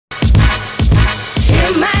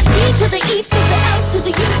E to the L to the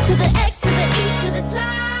U to the X to the E to the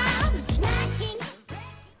top. Smacking.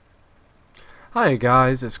 Hi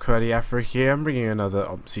guys, it's Qwerty Afro here. I'm bringing another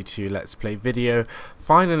OMSI 2 Let's Play video.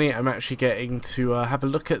 Finally, I'm actually getting to have a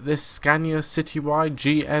look at this Scania Citywide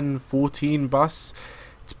GN14 bus.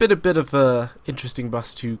 It's been a bit of a interesting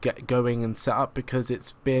bus to get going and set up because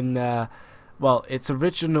it's been, well, its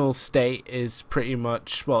original state is pretty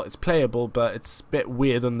much, well, it's playable, but it's a bit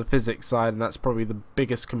weird on the physics side, and that's probably the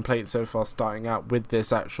biggest complaint so far starting out with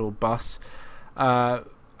this actual bus. I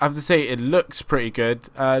have to say it looks pretty good.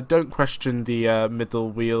 Don't question the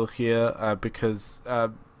middle wheel here because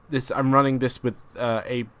I'm running this with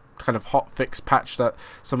a kind of hotfix patch that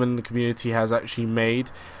someone in the community has actually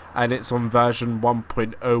made, and it's on version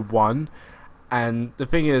 1.01. And the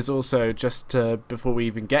thing is also, just before we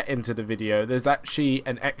even get into the video, there's actually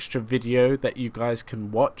an extra video that you guys can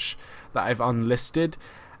watch that I've unlisted.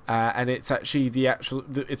 And it's actually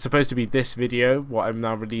it's supposed to be this video, what I'm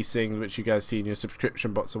now releasing, which you guys see in your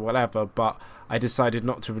subscription box or whatever, but I decided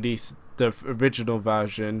not to release the original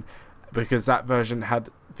version because that version had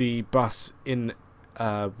the bus in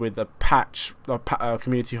with a patch, a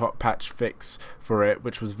community hot patch fix for it,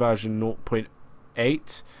 which was version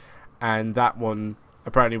 0.8, and that one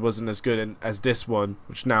apparently wasn't as good as this one,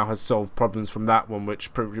 which now has solved problems from that one,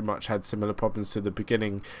 which pretty much had similar problems to the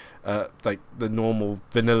beginning, like the normal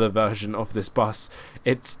vanilla version of this bus.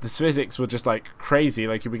 The physics were just like crazy.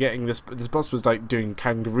 Like you were getting this bus was like doing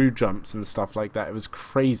kangaroo jumps and stuff like that. It was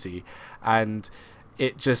crazy, and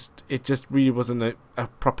it just really wasn't a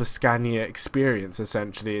proper Scania experience.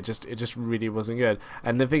 Essentially, it just really wasn't good.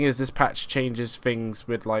 And the thing is, this patch changes things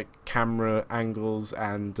with like camera angles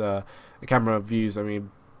and camera views, I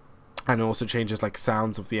mean, and also changes like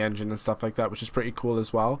sounds of the engine and stuff like that, which is pretty cool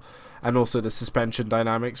as well. And also the suspension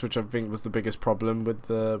dynamics, which I think was the biggest problem with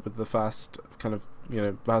the first kind of, you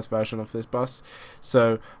know, first version of this bus.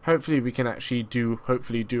 So hopefully we can actually do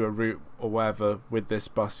a route or whatever with this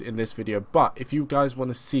bus in this video. But if you guys want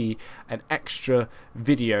to see an extra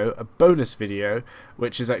video, a bonus video,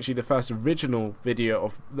 which is actually the first original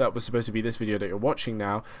video that was supposed to be this video that you're watching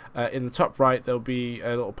now, in the top right there'll be a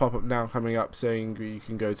little pop-up now coming up saying you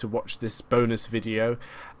can go to watch this bonus video,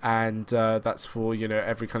 and that's for, you know,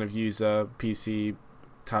 every kind of user, PC,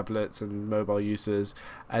 tablets and mobile users.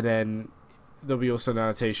 And then there'll be also an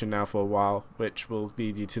annotation now for a while, which will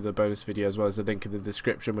lead you to the bonus video, as well as a link in the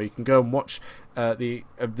description where you can go and watch the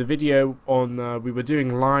video on. We were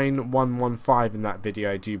doing line 115 in that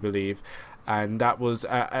video, I do believe, and that was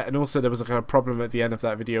and also there was a kind of problem at the end of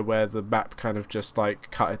that video where the map kind of just like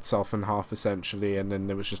cut itself in half essentially, and then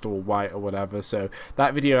it was just all white or whatever. So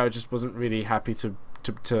that video I just wasn't really happy to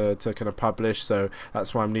kind of publish, so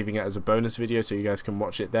that's why I'm leaving it as a bonus video so you guys can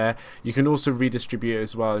watch it there. You can also redistribute it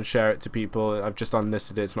as well and share it to people. I've just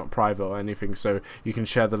unlisted it, it's not private or anything, so you can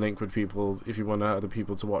share the link with people if you want other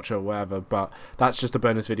people to watch it or whatever. But that's just a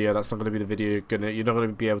bonus video. That's not going to be the video you're not going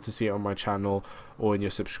to be able to see it on my channel or in your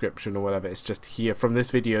subscription or whatever. It's just here. From this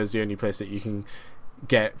video is the only place that you can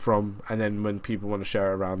get from, and then when people want to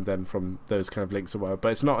share it around, then from those kind of links or whatever.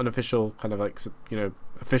 But it's not an official kind of like, you know,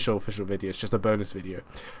 official video. It's just a bonus video,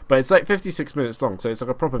 but it's like 56 minutes long, so it's like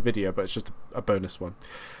a proper video, but it's just a bonus one.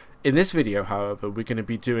 In this video, however, we're going to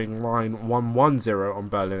be doing line 110 on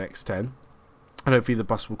Berlin X10, and hopefully the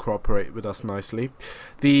bus will cooperate with us nicely.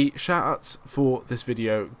 The shoutouts for this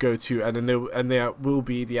video go to, and they will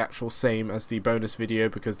be the actual same as the bonus video,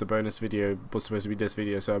 because the bonus video was supposed to be this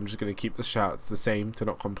video, so I'm just going to keep the shoutouts the same to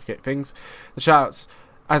not complicate things. The shoutouts,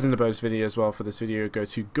 as in the bonus video as well for this video, go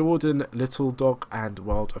to Gordon, Littledog and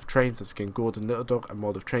World of Trains. That's again Gordon, Littledog and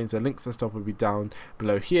World of Trains. Their links and stuff will be down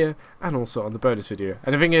below here and also on the bonus video.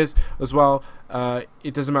 And the thing is as well,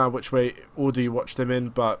 it doesn't matter which way order you watch them in,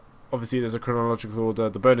 but obviously there's a chronological order.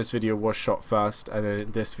 The bonus video was shot first and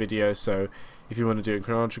then this video, so if you want to do it in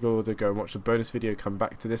chronological order, go and watch the bonus video, come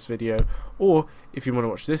back to this video. Or if you want to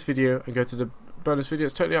watch this video and go to the bonus video,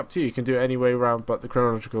 it's totally up to you. You can do it any way around, but the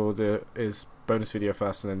chronological order is bonus video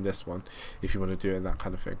first and then this one, if you want to do it in that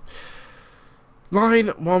kind of thing. Line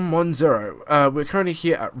 110. We're currently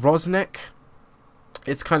here at Rosneck.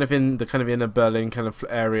 It's kind of in the inner Berlin kind of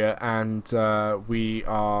area, and we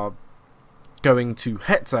are going to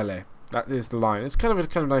Hetzele. That is the line. It's kind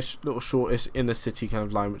of a nice little shortish inner city kind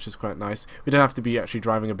of line, which is quite nice. We don't have to be actually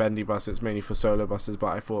driving a bendy bus. It's mainly for solo buses, but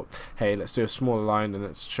I thought, hey, let's do a smaller line and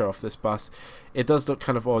let's show off this bus. It does look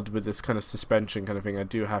kind of odd with this kind of suspension kind of thing, I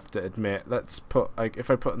do have to admit. Let's put, like,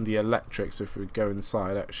 if I put in the electric, so if we go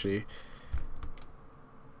inside actually,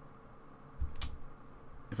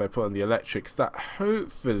 if I put on the electrics, that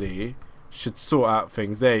hopefully should sort out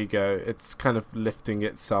things. There you go. It's kind of lifting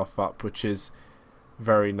itself up, which is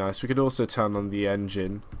Very nice. We could also turn on the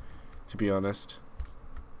engine, to be honest.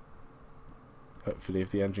 Hopefully, if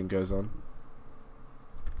the engine goes on.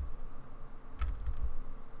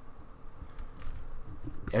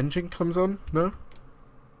 The engine comes on? No?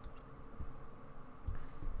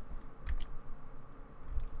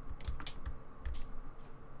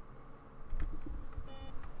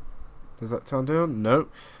 Does that sound on? No.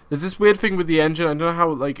 There's this weird thing with the engine. I don't know how,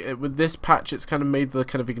 like, with this patch, it's kind of made the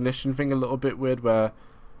kind of ignition thing a little bit weird, where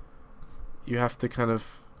you have to kind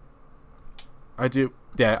of... I do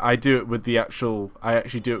it with the actual... I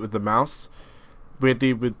actually do it with the mouse.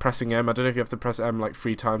 Weirdly, with pressing M. I don't know if you have to press M like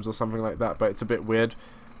 3 times or something like that, but it's a bit weird.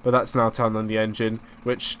 But that's now turned on the engine,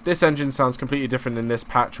 which this engine sounds completely different in this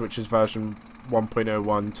patch, which is version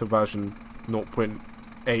 1.01 to version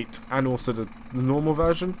 0.8, and also the normal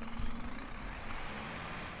version.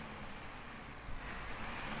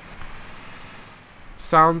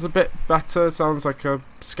 Sounds a bit better. Sounds like a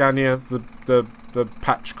Scania, the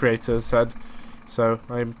patch creator said. So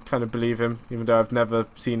I kind of believe him, even though I've never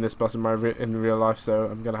seen this bus in real life. So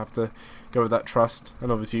I'm gonna have to go with that trust.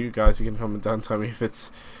 And obviously, you guys, you can comment down and tell me if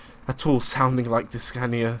it's at all sounding like the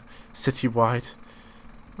Scania Citywide.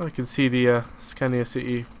 I can see the Scania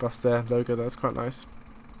City bus there logo. That's quite nice.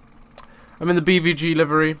 I'm in the BVG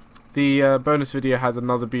livery. The bonus video had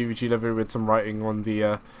another BVG livery with some writing on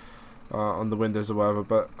the windows or whatever,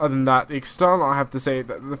 but other than that, the external, I have to say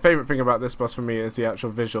that the favourite thing about this bus for me is the actual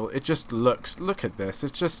visual. It just looks, look at this,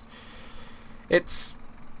 it's just, it's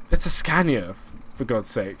a Scania, for God's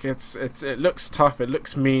sake. It looks tough, it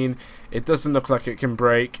looks mean, it doesn't look like it can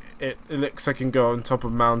brake, it looks like it can go on top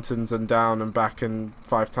of mountains and down and back and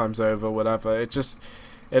 5 times over, whatever.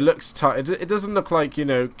 It looks tough. It doesn't look like, you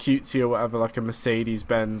know, cutesy or whatever, like a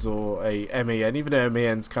Mercedes-Benz or a MAN. Even though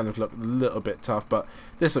MANs kind of look a little bit tough, but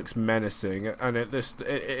this looks menacing, and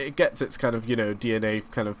it gets its kind of, you know, DNA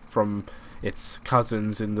kind of from its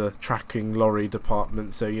cousins in the tracking lorry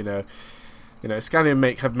department. So you know,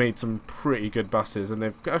 Scania have made some pretty good buses, and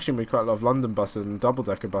they've actually made quite a lot of London buses and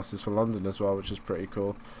double-decker buses for London as well, which is pretty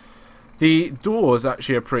cool. The doors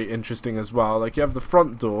actually are pretty interesting as well. Like, you have the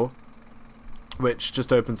front door, which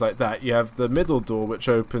just opens like that. You have the middle door, which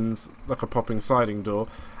opens like a popping sliding door,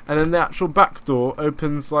 and then the actual back door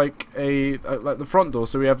opens like like the front door.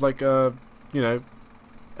 So we have like a, you know,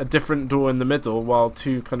 a different door in the middle, while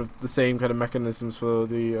 2 kind of the same kind of mechanisms for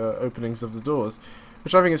the openings of the doors,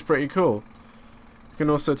 which I think is pretty cool. You can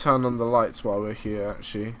also turn on the lights while we're here.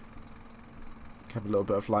 Actually, have a little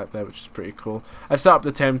bit of light there, which is pretty cool. I've set up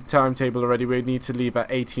the timetable already. We need to leave at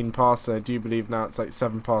 18 past, and I do believe now it's like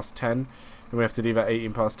 7 past 10. And we have to leave at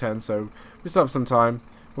 18 past 10, so we still have some time.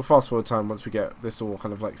 We'll fast forward time once we get this all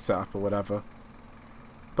kind of like set up or whatever.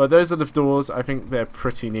 But those are the doors. I think they're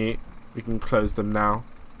pretty neat. We can close them now.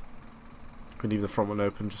 We can leave the front one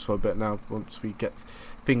open just for a bit now once we get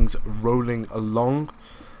things rolling along.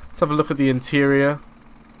 Let's have a look at the interior.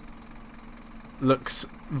 Looks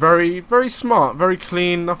very, very smart, very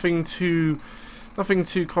clean, nothing too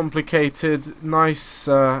complicated. Nice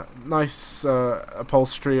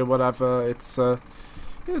upholstery or whatever. It's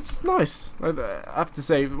nice. I have to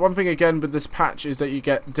say, one thing again with this patch is that you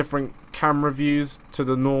get different camera views to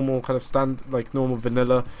the normal kind of normal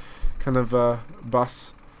vanilla kind of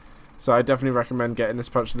bus. So I definitely recommend getting this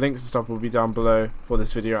patch. The links and stuff will be down below for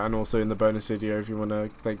this video, and also in the bonus video if you want to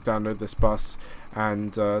like download this bus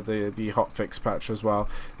and the hotfix patch as well.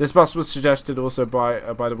 This bus was suggested also by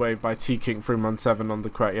the way, by TKing317 on the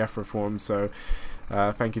Qwerty Afro forum. So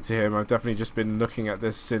thank you to him. I've definitely just been looking at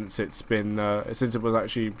this since it's been since it was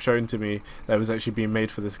actually shown to me that it was actually being made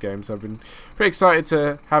for this game. So I've been pretty excited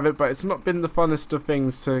to have it, but it's not been the funnest of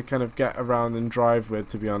things to kind of get around and drive with,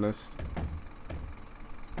 to be honest.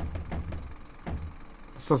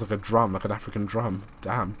 It sounds like a drum, like an African drum.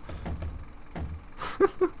 Damn.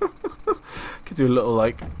 Could do a little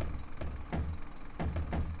like.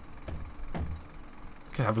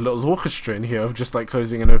 Could have a little orchestra in here of just like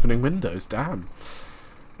closing and opening windows. Damn.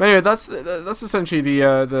 But anyway, that's essentially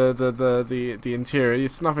the interior.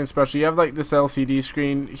 It's nothing special. You have like this LCD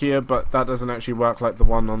screen here, but that doesn't actually work like the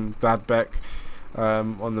one on Gladbeck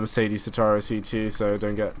on the Mercedes Citaro C2. So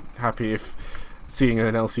don't get happy if seeing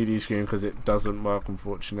an LCD screen, because it doesn't work,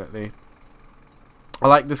 unfortunately. I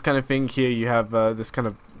like this kind of thing here. You have this kind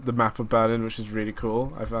of the map of Berlin, which is really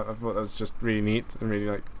cool. I thought that was just really neat and really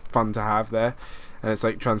like fun to have there, and it's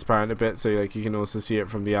like transparent a bit, so like you can also see it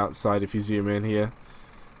from the outside if you zoom in here.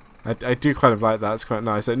 I do kind of like that. It's quite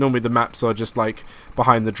nice. Like, normally the maps are just like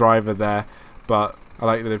behind the driver there, but I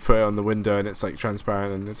like that they put it on the window and it's like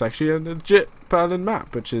transparent, and it's actually a legit Berlin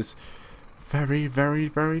map, which is very, very,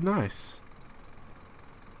 very nice.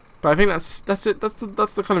 But I think that's it.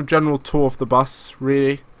 That's the kind of general tour of the bus,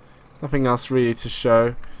 really. Nothing else really to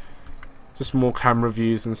show. Just more camera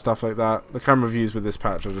views and stuff like that. The camera views with this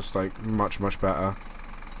patch are just like much better.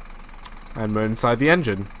 And we're inside the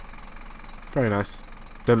engine. Very nice.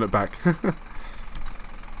 Don't look back.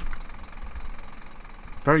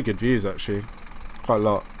 Very good views actually. Quite a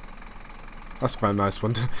lot. That's quite a nice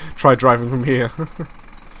one to try driving from here.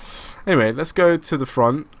 Anyway, let's go to the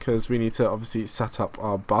front because we need to obviously set up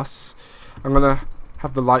our bus. I'm gonna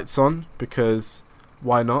have the lights on because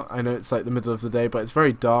why not? I know it's like the middle of the day, but it's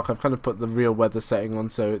very dark. I've kind of put the real weather setting on,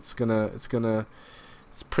 so it's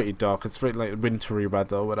pretty dark. It's very like wintry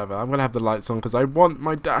weather or whatever. I'm gonna have the lights on because I want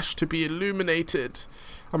my dash to be illuminated.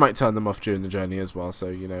 I might turn them off during the journey as well, so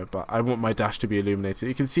you know. But I want my dash to be illuminated.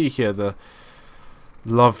 You can see here the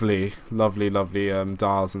lovely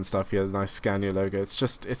dials and stuff here. The nice Scania logo. It's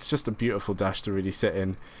just a beautiful dash to really sit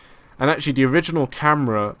in. And actually, the original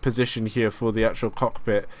camera position here for the actual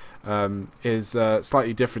cockpit is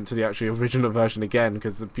slightly different to the actual original version again,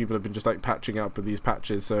 because the people have been just like patching up with these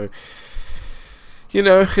patches. So you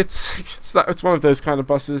know, it's one of those kind of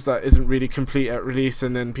buses that isn't really complete at release,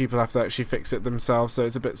 and then people have to actually fix it themselves. So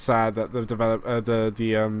it's a bit sad that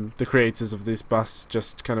the creators of this bus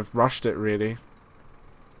just kind of rushed it really.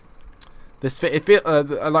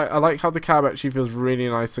 I like how the cab actually feels really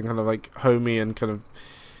nice and kind of like homey and kind of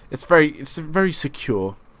it's very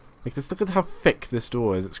secure. Like just look at how thick this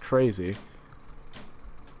door is. It's crazy.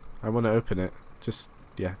 I want to open it. Just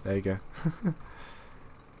yeah, there you go.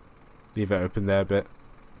 Leave it open there a bit.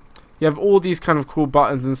 You have all these kind of cool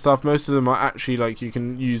buttons and stuff. Most of them are actually like you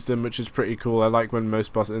can use them, which is pretty cool. I like when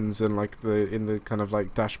most buttons in the kind of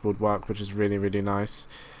like dashboard work, which is really nice.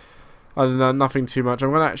 Other than that, nothing too much.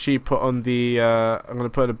 I'm gonna actually put on the I'm gonna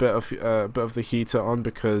put a bit of the heater on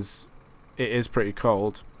because it is pretty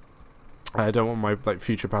cold. I don't want my like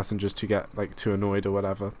future passengers to get like too annoyed or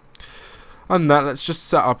whatever. And that, let's just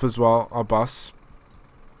set up as well our bus.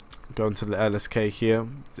 Go into the LSK here.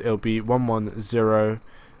 It'll be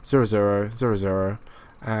 1100000,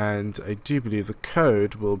 and I do believe the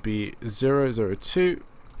code will be 002.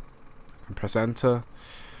 And press enter.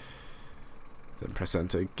 Then press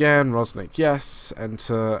enter again. Rosnick, yes.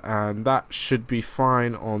 Enter, and that should be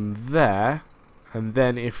fine on there. And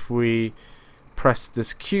then if we press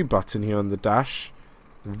this Q button here on the dash,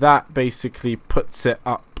 that basically puts it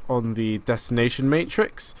up on the destination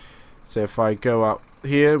matrix. So if I go up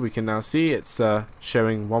here, we can now see it's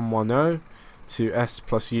showing 110 to S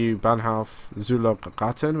plus U Bahnhof Zulog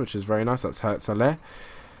Garten, which is very nice. That's Herzaleh.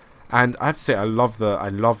 And I have to say, I love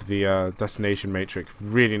the destination matrix.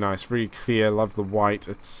 Really nice, really clear. Love the white.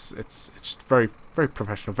 It's just very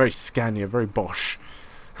professional, very Scania, very Bosch.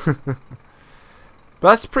 But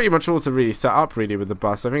that's pretty much all to really set up really with the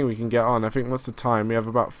bus. I think we can get on. I think what's the time? We have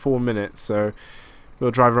about 4 minutes, so we'll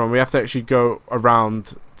drive around. We have to actually go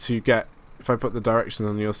around to get. If I put the directions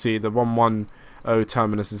on, you'll see the 110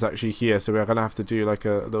 terminus is actually here. So we're gonna have to do like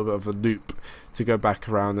a little bit of a loop to go back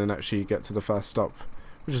around and actually get to the first stop,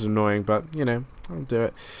 which is annoying, but you know, I'll do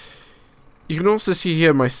it. You can also see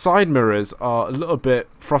here my side mirrors are a little bit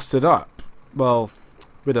frosted up. Well,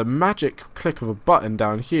 with a magic click of a button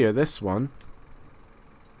down here, this one,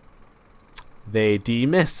 they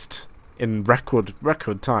demist in record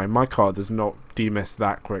time. My car does not demist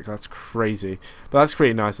that quick. That's crazy. But that's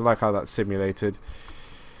pretty nice. I like how that's simulated.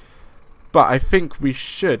 But I think we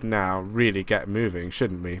should now really get moving,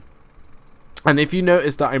 shouldn't we? And if you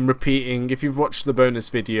notice that I'm repeating, if you've watched the bonus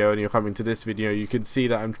video and you're coming to this video, you can see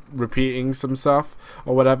that I'm repeating some stuff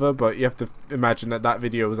or whatever, but you have to imagine that that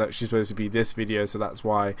video was actually supposed to be this video, so that's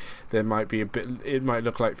why there might be a bit, it might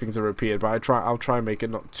look like things are repeated, but I'll try and make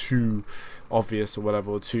it not too obvious or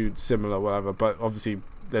whatever, or too similar or whatever, but obviously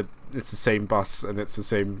it's the same bus and it's the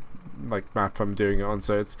same like map I'm doing it on,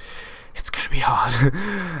 so it's gonna be hard.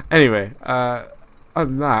 Anyway, other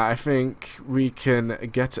than that, I think we can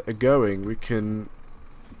get going. We can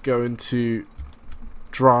go into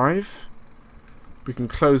drive. We can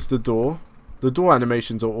close the door. The door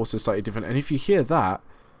animations are also slightly different. And if you hear that,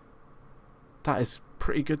 that is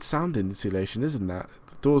pretty good sound insulation, isn't that?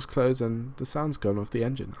 The doors close and the sound's gone off the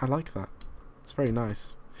engine. I like that. It's very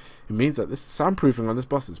nice. It means that this soundproofing on this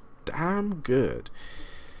bus is damn good.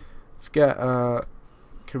 Let's get...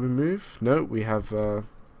 can we move? No, we have a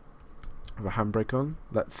handbrake on.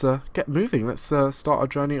 Let's get moving. Let's start our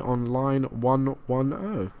journey on line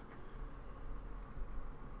 110.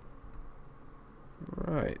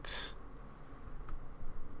 Right.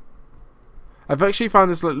 I've actually found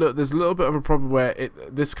this. Look, there's a little bit of a problem where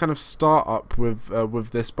this kind of start up with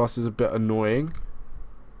this bus is a bit annoying.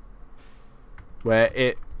 Where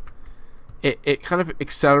it it kind of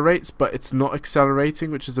accelerates, but it's not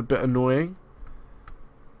accelerating, which is a bit annoying.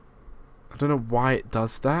 I don't know why it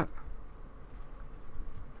does that.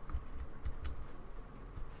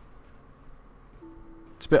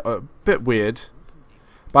 It's a bit weird.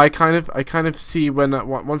 But I kind of see when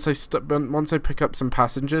once I pick up some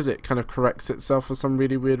passengers, it kind of corrects itself for some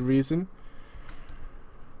really weird reason.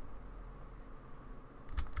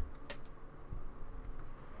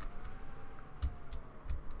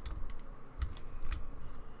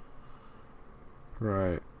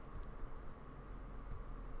 Right.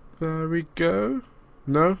 There we go.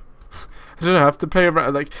 No? I don't know, I have to play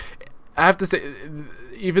around. Like, I have to say,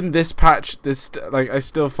 even this patch, like, I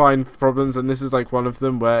still find problems, and this is like one of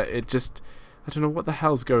them where it just, I don't know what the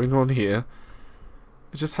hell's going on here.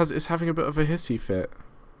 It just it's having a bit of a hissy fit.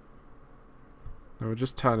 Now we're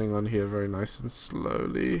just turning on here very nice and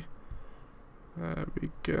slowly. There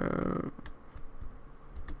we go.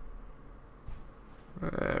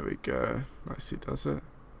 There we go. Nicely does it.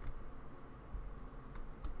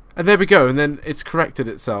 And there we go, and then it's corrected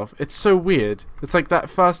itself. It's so weird. It's like that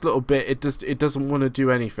first little bit, it doesn't want to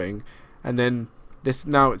do anything, and then this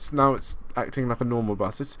now it's acting like a normal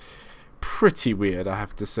bus. It's pretty weird, I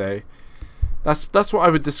have to say. That's what I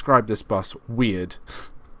would describe this bus. Weird.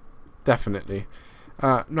 Definitely.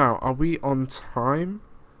 Now, are we on time?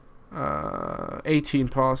 18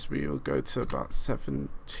 past. We will go to about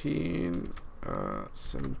 17.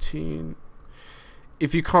 17.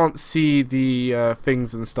 If you can't see the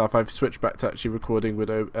things and stuff, I've switched back to actually recording with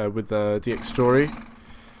DX Story,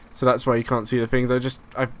 so that's why you can't see the things. I just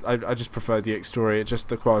prefer DX Story. It just,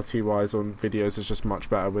 the quality wise on videos is just much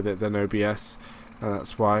better with it than OBS, and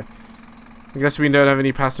that's why. I guess we don't have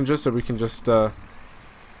any passengers, so we can just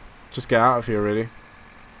get out of here, really.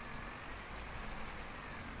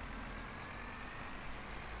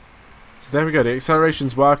 So there we go. The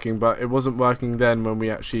acceleration's working, but it wasn't working then when we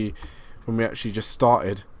actually just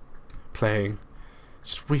started playing.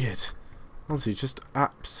 Just weird. Honestly, just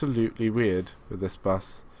absolutely weird with this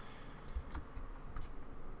bus.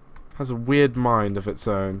 Has a weird mind of its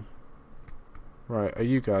own. Right, are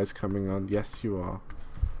you guys coming on? Yes, you are.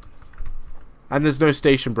 And there's no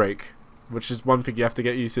station brake, which is one thing you have to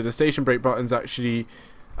get used to. The station brake button's actually...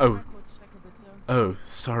 Oh,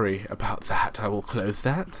 sorry about that. I will close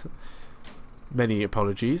that. Many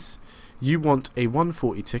apologies. You want a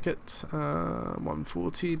 140 ticket.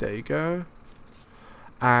 140, there you go.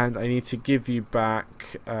 And I need to give you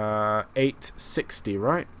back 860,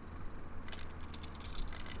 right?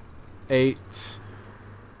 8...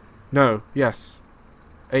 No, yes.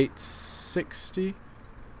 860?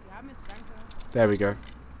 There we go.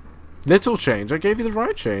 Little change. I gave you the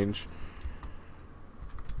right change.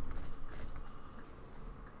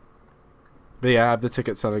 But yeah, I have the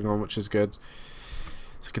ticket selling on, which is good.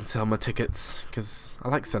 So I can sell my tickets, because I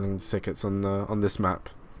like selling the tickets on this map.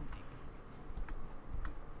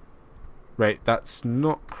 Right, that's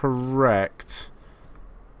not correct.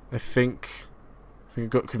 I think I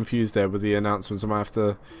got confused there with the announcements. I might have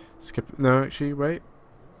to skip. No, actually, wait.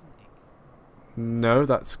 No,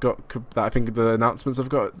 that's got. I think the announcements have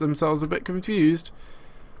got themselves a bit confused.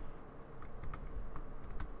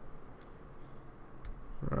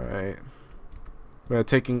 Right. We're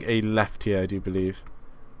taking a left here, I do believe.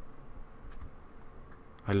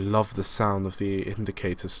 I love the sound of the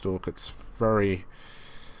indicator stalk. It's very,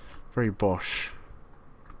 very Bosch.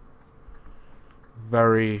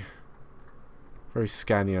 Very, very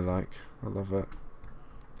Scania-like. I love it.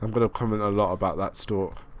 I'm going to comment a lot about that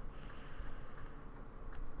stalk.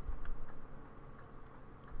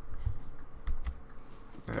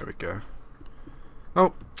 There we go.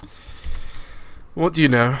 Oh. What do you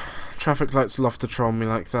know? Traffic lights love to troll me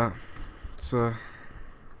like that. It's a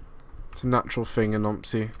natural thing in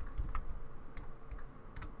OMSI.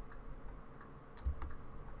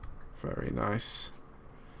 Very nice.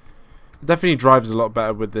 It definitely drives a lot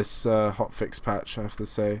better with this hotfix patch, I have to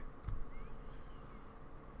say.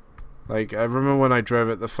 Like, I remember when I drove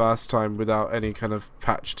it the first time without any kind of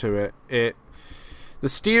patch to it. The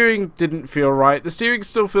steering didn't feel right. The steering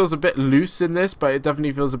still feels a bit loose in this, but it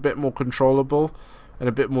definitely feels a bit more controllable and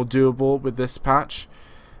a bit more doable with this patch.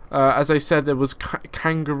 As I said, there was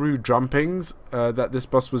kangaroo jumpings that this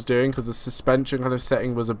bus was doing because the suspension kind of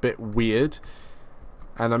setting was a bit weird.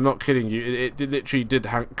 And I'm not kidding you, it literally did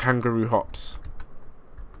kangaroo hops.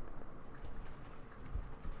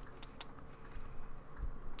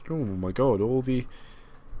 Oh my god, all the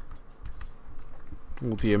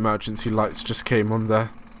emergency lights just came on there.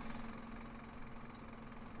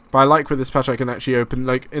 But I like with this patch I can actually open,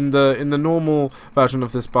 like in the normal version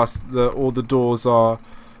of this bus, all the doors are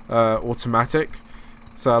automatic.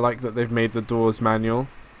 So I like that they've made the doors manual,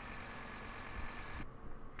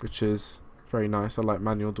 which is very nice. I like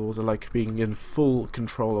manual doors. I like being in full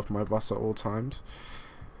control of my bus at all times.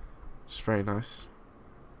 It's very nice.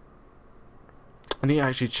 I need to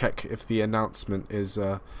actually check if the announcement is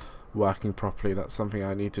working properly. That's something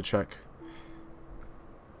I need to check.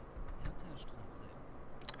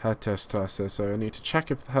 Herthastrasse. So I need to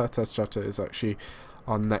check if the Herthastrasse is actually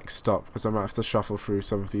our next stop, because I might have to shuffle through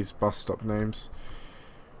some of these bus stop names.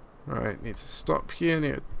 Right, need to stop here.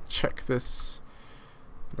 Need to check this.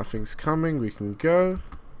 Nothing's coming. We can go.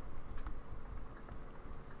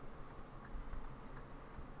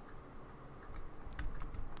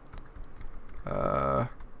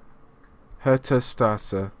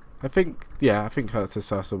 Herthastrasse. I think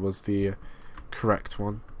Herthastrasse was the correct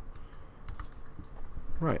one.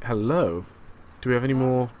 Right, hello. Do we have any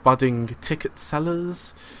more budding ticket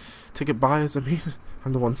sellers? Ticket buyers, I mean.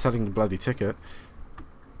 I'm the one selling the bloody ticket.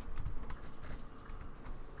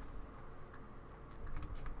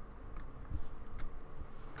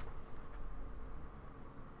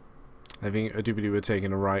 I do believe we're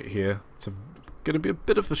taking a right here. It's going to be a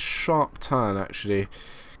bit of a sharp turn, actually.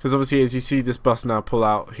 Because obviously, as you see this bus now pull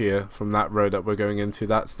out here from that road that we're going into,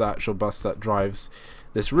 that's the actual bus that drives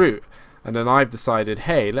this route. And then I've decided,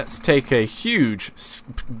 hey, let's take a huge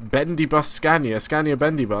bendy bus, Scania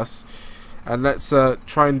bendy bus, and let's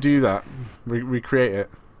try and do that, recreate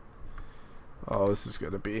it. Oh, this is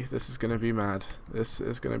gonna be mad. This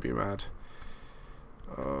is gonna be mad.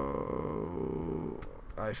 Oh,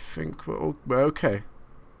 I think we're okay.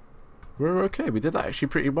 We're okay. We did that actually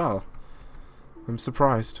pretty well. I'm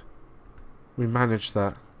surprised. We managed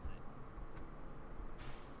that.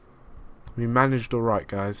 We managed all right,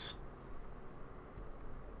 guys.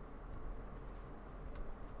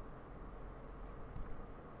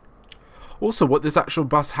 Also, what this actual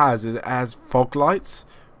bus has is it has fog lights,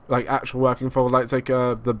 like actual working fog lights, like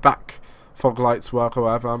the back fog lights work or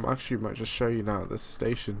whatever. I actually might just show you now at this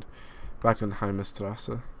station,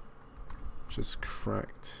 Wagenheimerstrasse, which is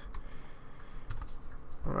correct.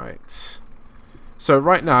 Right. So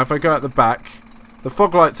right now, if I go at the back, the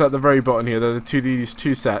fog lights are at the very bottom here. They're these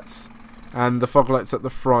two sets, and the fog lights at the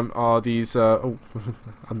front are these. Oh,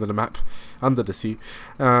 under the map, under the sea.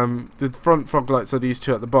 The front fog lights are these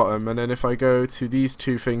two at the bottom, and then if I go to these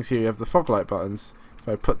two things here, you have the fog light buttons. If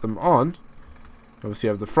I put them on, obviously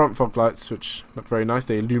you have the front fog lights, which look very nice.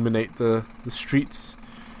 They illuminate the streets,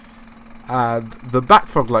 and the back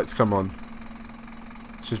fog lights come on,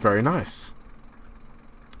 which is very nice.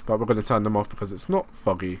 But we're going to turn them off because it's not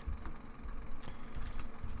foggy.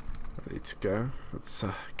 Ready to go. Let's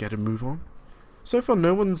get a move on. So far,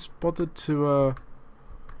 no one's bothered to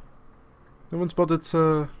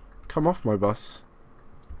come off my bus,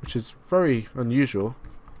 which is very unusual.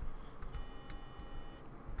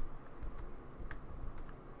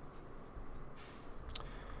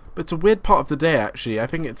 But it's a weird part of the day, actually. I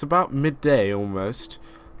think it's about midday almost,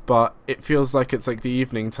 but it feels like it's like the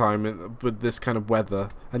evening time with this kind of weather,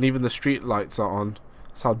 and even the street lights are on.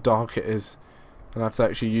 That's how dark it is, and I have to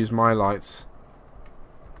actually use my lights.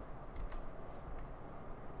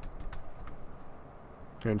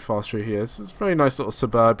 Going fast through here. This is a very nice little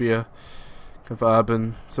suburbia, kind of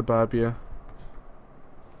urban suburbia.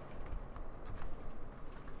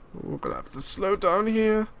 We're gonna have to slow down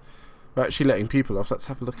here. We're actually letting people off. Let's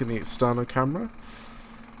have a look in the external camera.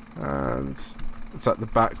 And it's at the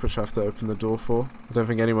back, which I have to open the door for. I don't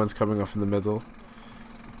think anyone's coming off in the middle.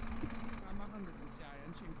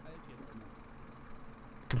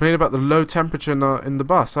 Complain about the low temperature in the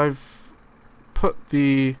bus. I've put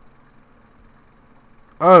the...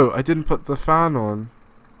 Oh, I didn't put the fan on.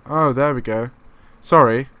 Oh, there we go.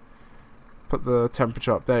 Sorry. Put the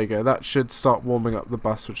temperature up. There you go. That should start warming up the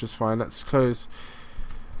bus, which is fine. Let's close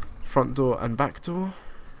front door and back door.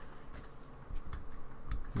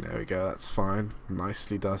 There we go. That's fine.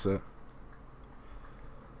 Nicely does it.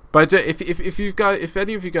 But if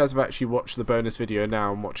any of you guys have actually watched the bonus video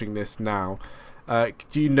now and watching this now,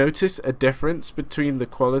 do you notice a difference between the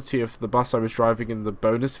quality of the bus I was driving in the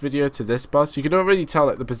bonus video to this bus? You can already tell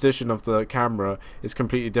that the position of the camera is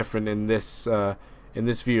completely different in this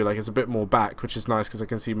view. Like, it's a bit more back, which is nice because I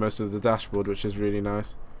can see most of the dashboard, which is really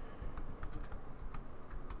nice.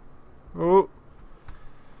 Oh,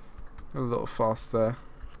 a little fast there.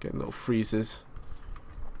 Getting little freezes.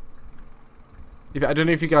 I don't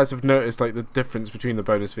know if you guys have noticed like the difference between the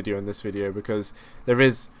bonus video and this video, because there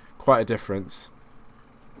is quite a difference.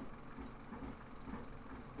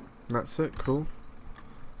 That's it, cool.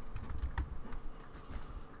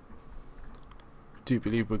 Do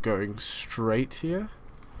believe we're going straight here.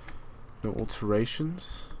 No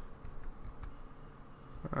alterations.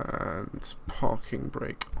 And parking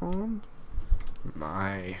brake on.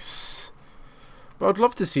 Nice. But I'd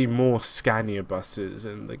love to see more Scania buses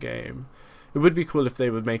in the game. It would be cool if they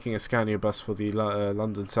were making a Scania bus for the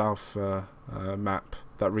London South map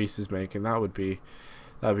that Reese is making. That would be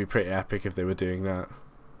pretty epic if they were doing that.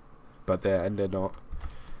 But they're not.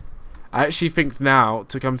 I actually think now,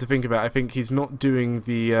 to come to think about it, I think he's not doing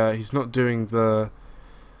the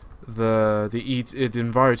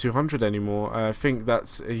Enviro 200 anymore. I think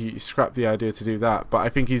he scrapped the idea to do that. But I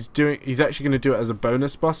think he's actually going to do it as a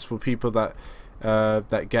bonus bus for people that bought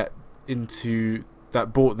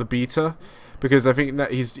the beta, because I think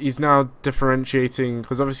that he's now differentiating,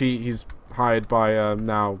 because obviously he's hired by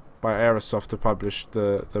Aerosoft to publish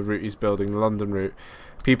the route he's building, the London route.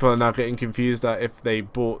 People are now getting confused that if they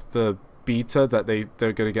bought the beta that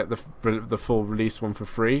they're going to get the full release one for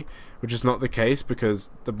free, which is not the case,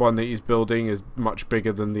 because the one that he's building is much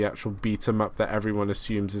bigger than the actual beta map that everyone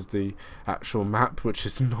assumes is the actual map, which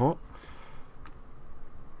is not.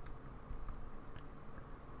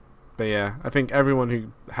 But yeah, I think everyone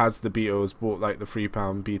who has the beta has bought like the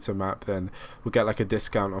 £3 beta map, then will get like a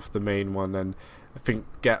discount off the main one, and I think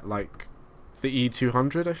get like the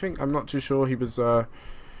E200. I think, I'm not too sure. He was right.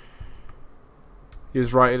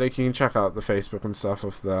 Like, you can check out the Facebook and stuff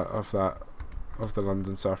of the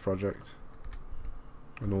London South project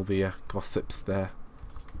and all the gossips there.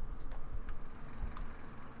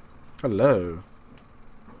 Hello.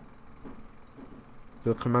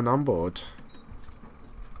 Welcome on board.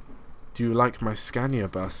 Do you like my Scania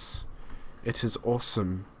bus? It is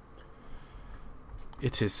awesome.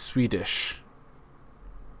 It is Swedish.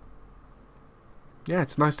 Yeah,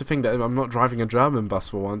 it's nice to think that I'm not driving a German bus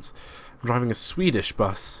for once. I'm driving a Swedish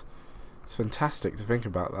bus. It's fantastic to think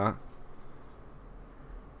about that.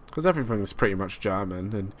 Because everything's pretty much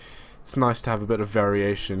German, and it's nice to have a bit of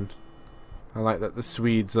variation. I like that the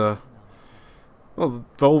Swedes are... Well,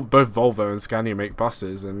 both Volvo and Scania make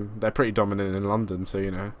buses, and they're pretty dominant in London, so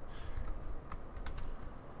you know.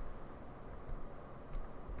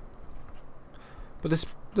 But this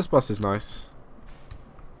bus is nice.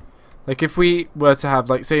 Like, if we were to have,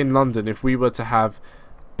 like, say in London, if we were to have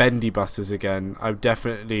bendy buses again, I would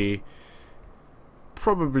definitely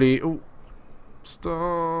probably... Oh,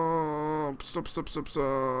 stop.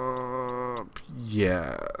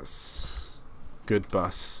 Yes. Good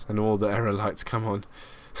bus. And all the error lights come on.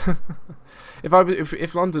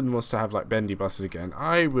 If London was to have, like, bendy buses again,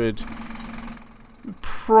 I would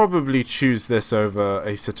probably choose this over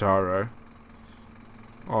a Citaro.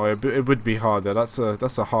 Oh, it would be hard there. That's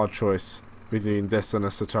a hard choice between this and a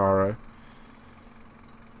Citaro.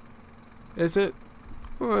 Is it?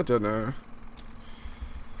 Well, I don't know.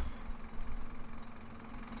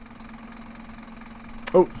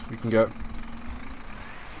 Oh, we can go.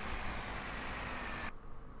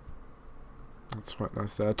 That's quite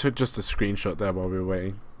nice there. I took just a screenshot there while we were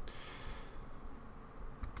waiting.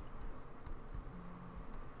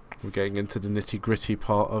 We're getting into the nitty-gritty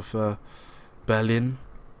part of Berlin.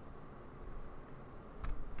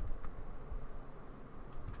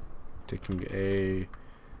 Taking a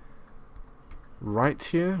right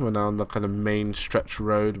here. We're now on the kind of main stretch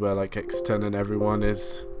road where like X10 and everyone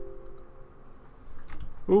is.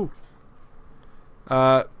 Ooh.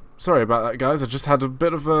 Sorry about that, guys. I just had a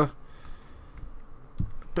bit of an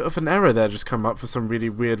error there just come up for some really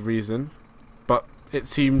weird reason, but it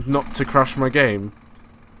seemed not to crash my game,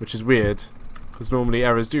 which is weird because normally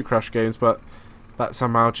errors do crash games, but that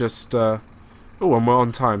somehow just. Oh, and we're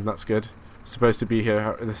on time. That's good. Supposed to be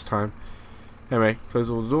here this time. Anyway, close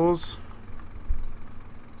all the doors.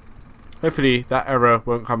 Hopefully that error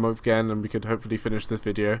won't come up again, and we could hopefully finish this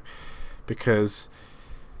video, because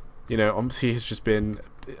you know, OMSI has just been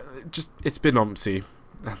it's been OMSI.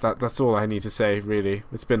 That's all I need to say, really.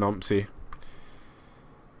 It's been OMSI,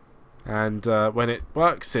 and when it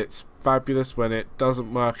works, it's fabulous. When it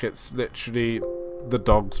doesn't work, it's literally the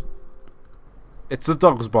dog's. It's the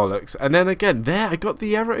dog's bollocks. And then again, there I got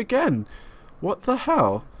the error again. What the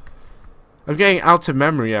hell? I'm getting out of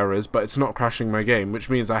memory errors, but it's not crashing my game, which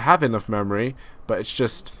means I have enough memory, but it's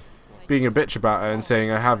just being a bitch about it and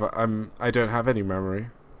saying I don't have any memory.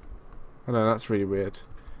 I know, that's really weird.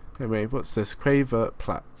 Anyway, what's this? Qwerty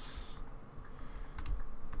Platz.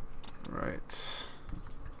 Right.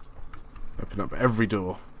 Open up every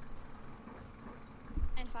door.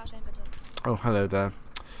 Oh, hello there.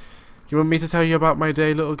 You want me to tell you about my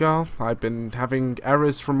day, little girl? I've been having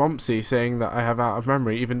errors from OMSI saying that I have out of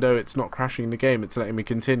memory, even though it's not crashing the game, it's letting me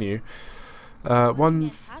continue.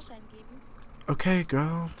 Okay,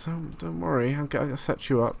 girl, don't worry, I'll set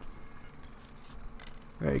you up.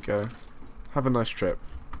 There you go. Have a nice trip.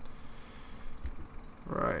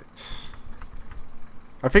 Right.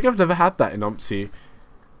 I think I've never had that in OMSI.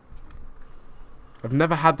 I've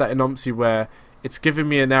never had that in OMSI where it's giving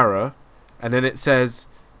me an error and then it says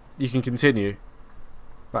you can continue.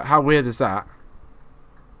 Like, how weird is that?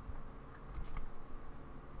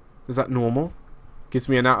 Is that normal? Gives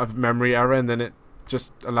me an out of memory error and then it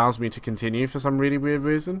just allows me to continue for some really weird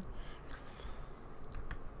reason.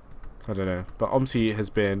 I don't know. But OMSI has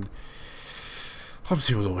been...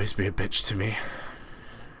 OMSI will always be a bitch to me.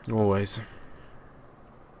 Always.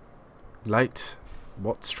 Light...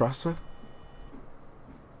 What Strasse?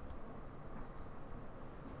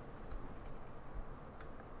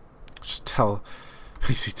 Just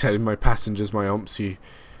basically telling my passengers my OMSI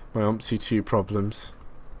 2 problems.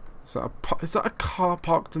 Is that a car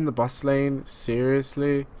parked in the bus lane?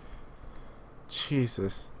 Seriously?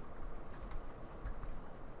 Jesus.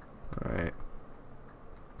 Right.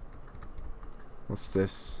 What's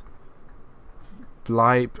this?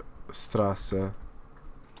 Bleibstrasse.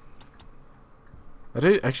 I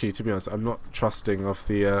don't actually, to be honest, I'm not trusting of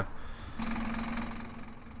the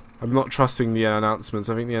I'm not trusting the announcements.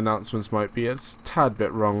 I think the announcements might be a tad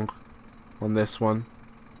bit wrong on this one.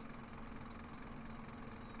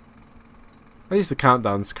 At least the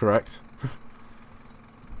countdown's correct.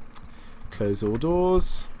 Close all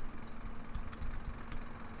doors.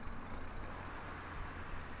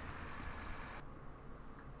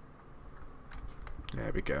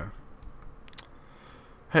 There we go.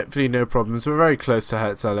 Hopefully no problems. We're very close to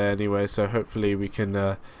Herzl anyway, so hopefully we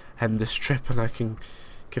can end this trip and I can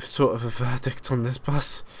give sort of a verdict on this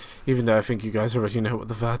bus. Even though I think you guys already know what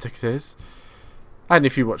the verdict is. And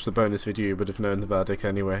if you watched the bonus video you would have known the verdict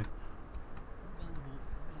anyway.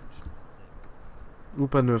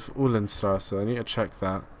 U-Bahnhof Uhlenstrasse. I need to check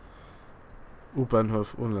that.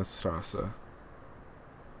 U-Bahnhof Uhlenstrasse.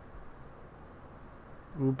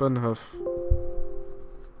 U-Bahnhof...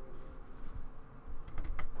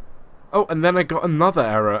 Oh, and then I got another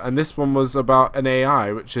error, and this one was about an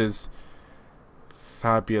AI, which is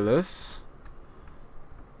fabulous.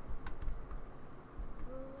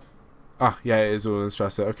 Ah, yeah, it is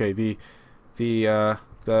Uhlenstrasse. Okay, the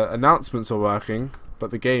announcements are working,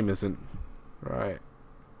 but the game isn't. Right.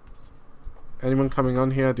 Anyone coming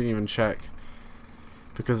on here? I didn't even check.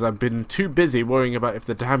 Because I've been too busy worrying about if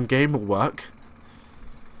the damn game will work.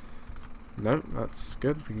 No, that's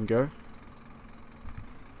good. We can go.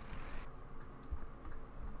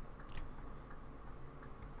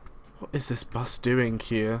 What is this bus doing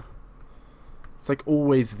here? It's like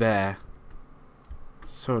always there.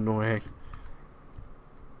 It's so annoying.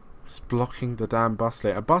 It's blocking the damn bus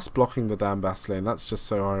lane. A bus blocking the damn bus lane. That's just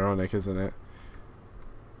so ironic, isn't it?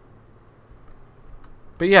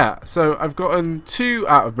 But yeah, so I've gotten 2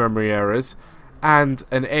 out of memory errors and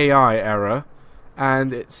an AI error,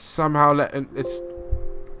 and it's somehow it's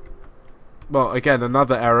well, again,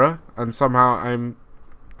 another error, and somehow and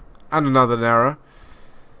another error.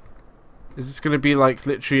 Is this going to be like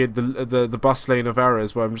literally the bus lane of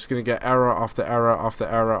errors where I'm just going to get error after error after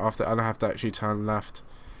error after, and I have to actually turn left?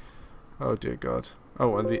 Oh dear God.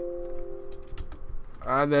 Oh,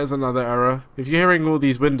 and there's another error. If you're hearing all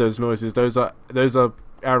these Windows noises, those are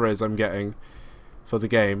errors I'm getting for the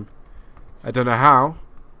game. I don't know how,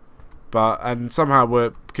 and somehow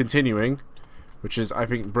we're continuing, which is, I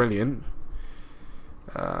think, brilliant.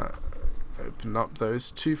 Open up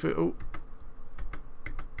those 2 for... Oh.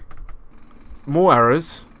 More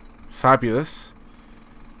errors. Fabulous.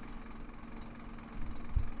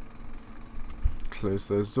 Close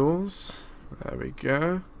those doors. There we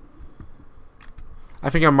go.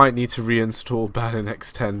 I think I might need to reinstall Berlin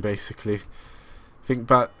X10 basically. I think,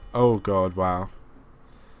 but oh god, wow.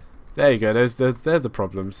 There you go. They're the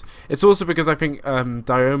problems. It's also because I think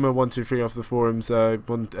Dioma123 off the forums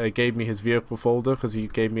gave me his vehicle folder because he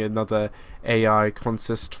gave me another AI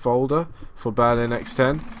consist folder for Berlin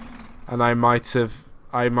X10. And that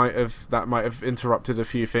might have interrupted a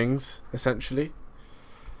few things, essentially.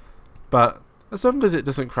 But as long as it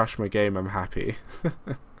doesn't crash my game, I'm happy.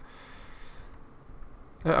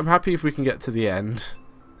 I'm happy if we can get to the end.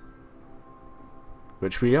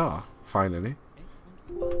 Which we are, finally.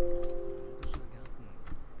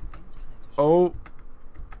 Oh.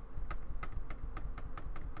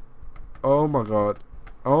 Oh my god.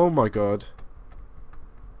 Oh my god.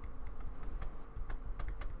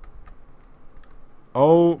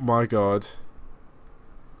 Oh my god.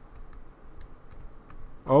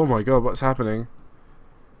 Oh my god, what's happening?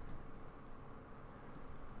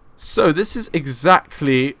 So this is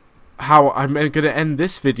exactly how I'm going to end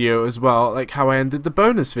this video as well, like how I ended the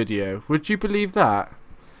bonus video. Would you believe that?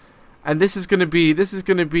 And this is going to be the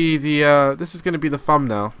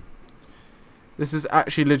thumbnail. This is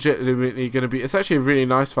actually legitimately going to be... It's actually a really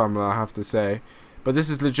nice thumbnail, I have to say. But this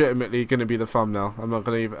is legitimately going to be the thumbnail. I'm not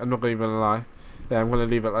going to even lie. Yeah, I'm going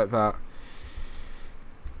to leave it like that.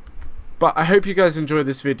 But I hope you guys enjoyed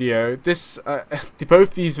this video.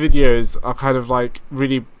 Both these videos are kind of like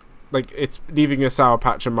really... Like, it's leaving a sour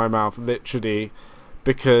patch in my mouth, literally.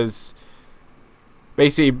 Because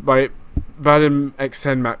basically my Berlin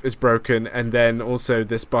X10 map is broken, and then also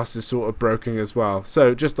this bus is sort of broken as well.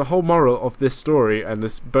 So just the whole moral of this story and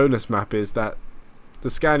this bonus map is that the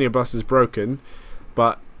Scania bus is broken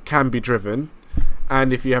but can be driven,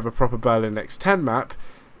 and if you have a proper Berlin X10 map,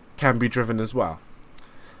 can be driven as well.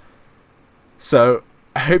 So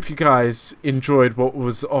I hope you guys enjoyed what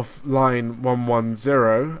was off line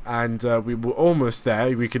 110, and we were almost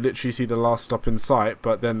there. We could literally see the last stop in sight,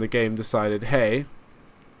 but then the game decided, hey,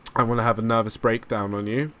 I want to have a nervous breakdown on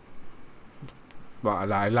you.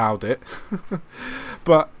 Well, I allowed it.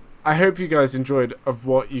 But I hope you guys enjoyed of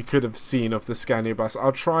what you could have seen of the Scania bus.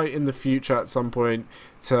 I'll try in the future at some point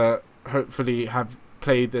to hopefully have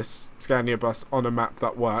played this Scania bus on a map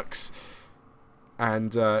that works.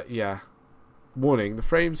 And yeah. Warning, the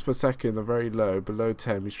frames per second are very low, below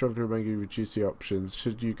 10. We strongly recommend you reduce the options.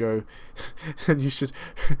 Should you go, then you should,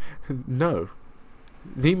 no.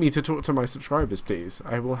 Leave me to talk to my subscribers, please.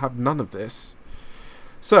 I will have none of this.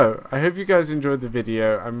 So, I hope you guys enjoyed the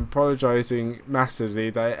video. I'm apologizing massively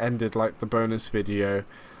that it ended like the bonus video,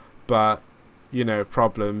 but you know,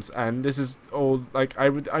 problems, and this is all like I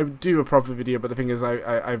would do a proper video, but the thing is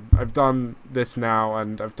I've done this now,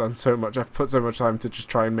 and I've done so much, I've put so much time to just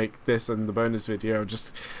try and make this and the bonus video. I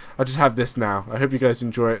just have this now. I hope you guys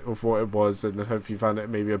enjoy it of what it was, and I hope you found it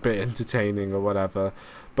maybe a bit entertaining or whatever.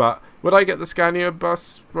 But would I get the Scania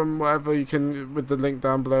bus from wherever you can, with the link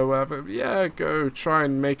down below, wherever? Yeah, go try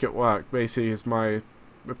and make it work, basically, is my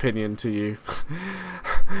opinion to you.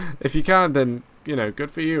 If you can, then you know, good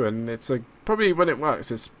for you, and it's probably when it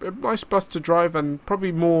works, it's a nice bus to drive, and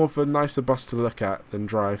probably more of a nicer bus to look at than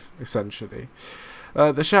drive, essentially.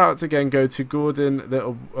 The shoutouts again go to Gordon,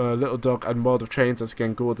 Littledog, and World of Trains. That's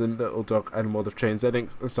again Gordon, Littledog, and World of Trains. Their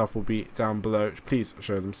links and stuff will be down below. Please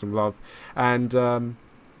show them some love. And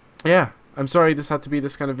yeah, I'm sorry this had to be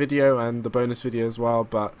this kind of video, and the bonus video as well,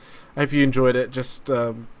 but I hope you enjoyed it. Just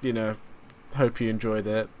you know, hope you enjoyed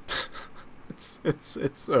it. it's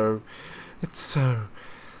so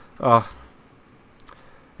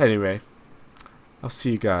anyway, I'll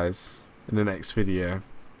see you guys in the next video.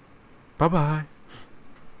 Bye bye.